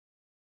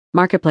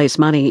Marketplace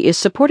Money is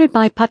supported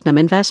by Putnam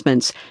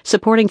Investments,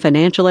 supporting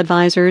financial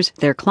advisors,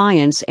 their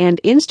clients, and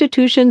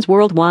institutions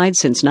worldwide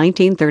since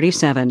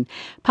 1937.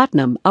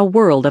 Putnam, a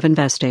world of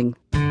investing.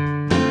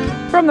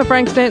 From the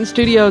Frank Stanton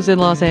Studios in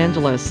Los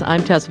Angeles,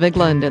 I'm Tess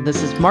Vigland, and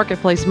this is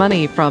Marketplace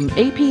Money from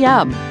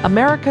APM,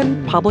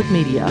 American Public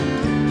Media.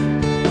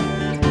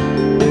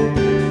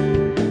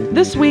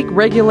 This week,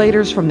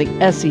 regulators from the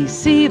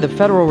SEC, the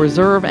Federal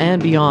Reserve,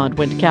 and beyond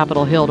went to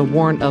Capitol Hill to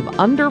warn of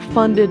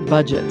underfunded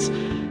budgets,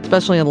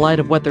 especially in light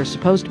of what they're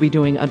supposed to be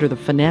doing under the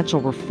Financial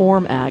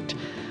Reform Act.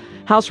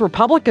 House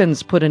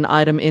Republicans put an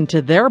item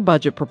into their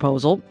budget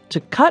proposal to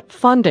cut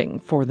funding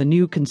for the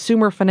new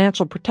Consumer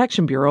Financial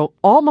Protection Bureau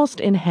almost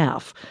in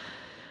half.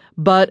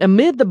 But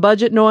amid the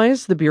budget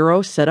noise, the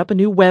Bureau set up a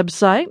new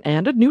website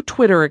and a new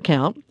Twitter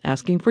account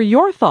asking for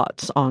your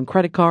thoughts on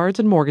credit cards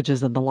and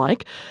mortgages and the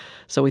like.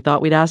 So we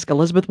thought we'd ask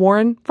Elizabeth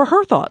Warren for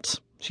her thoughts.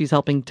 She's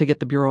helping to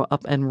get the Bureau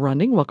up and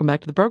running. Welcome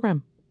back to the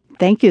program.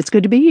 Thank you. It's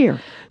good to be here.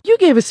 You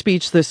gave a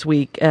speech this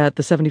week at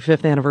the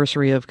 75th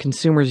anniversary of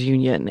Consumers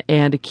Union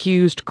and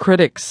accused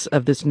critics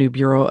of this new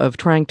bureau of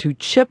trying to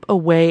chip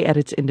away at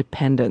its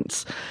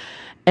independence.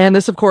 And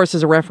this, of course,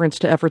 is a reference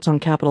to efforts on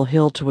Capitol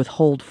Hill to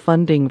withhold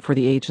funding for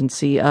the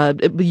agency.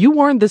 You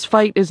warned this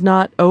fight is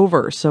not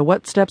over. So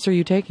what steps are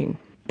you taking?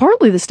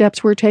 Partly the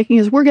steps we're taking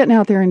is we're getting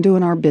out there and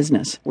doing our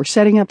business. We're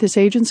setting up this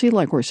agency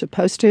like we're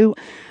supposed to.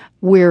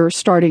 We're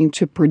starting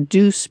to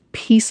produce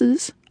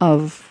pieces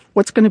of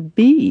what's going to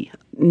be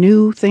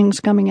new things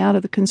coming out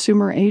of the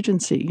consumer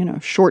agency,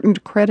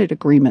 shortened credit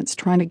agreements,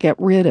 trying to get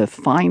rid of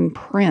fine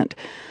print.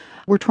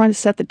 We're trying to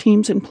set the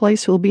teams in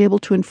place who will be able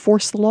to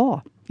enforce the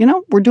law.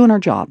 We're doing our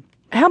job.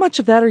 How much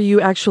of that are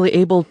you actually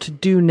able to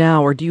do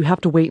now, or do you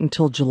have to wait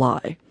until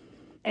July?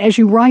 As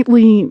you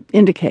rightly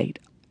indicate,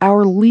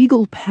 our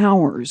legal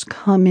powers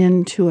come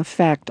into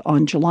effect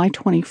on July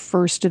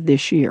 21st of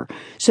this year.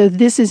 So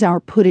this is our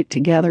put it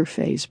together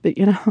phase. But,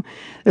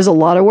 there's a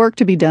lot of work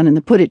to be done in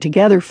the put it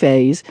together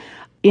phase,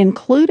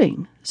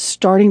 including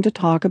starting to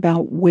talk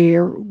about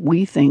where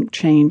we think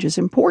change is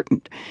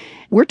important.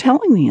 We're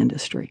telling the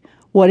industry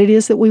what it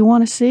is that we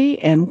want to see,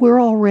 and we're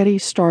already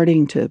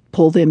starting to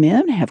pull them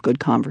in, have good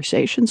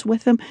conversations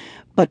with them,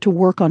 but to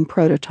work on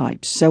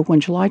prototypes. So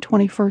when July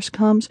 21st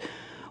comes,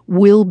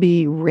 we'll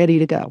be ready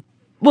to go.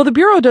 Well, the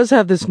Bureau does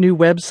have this new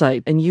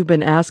website, and you've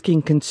been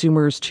asking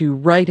consumers to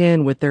write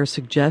in with their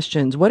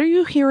suggestions. What are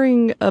you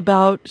hearing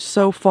about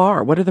so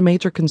far? What are the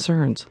major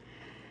concerns?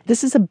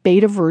 This is a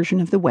beta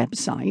version of the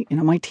website.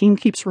 My team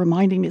keeps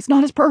reminding me it's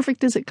not as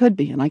perfect as it could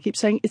be. And I keep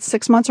saying it's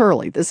 6 months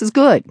early. This is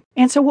good.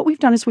 And so what we've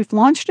done is we've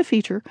launched a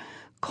feature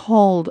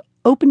called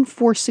Open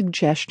for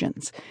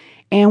Suggestions.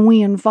 And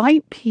we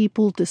invite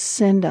people to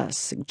send us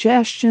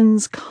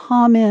suggestions,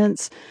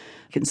 comments.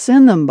 They can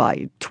send them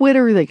by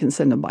Twitter. They can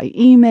send them by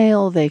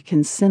email. They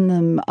can send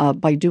them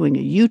by doing a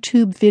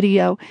YouTube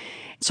video.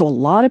 So a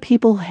lot of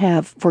people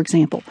have, for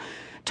example,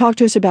 talked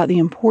to us about the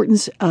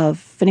importance of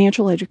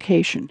financial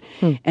education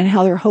and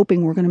how they're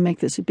hoping we're going to make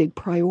this a big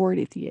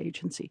priority at the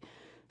agency.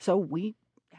 So we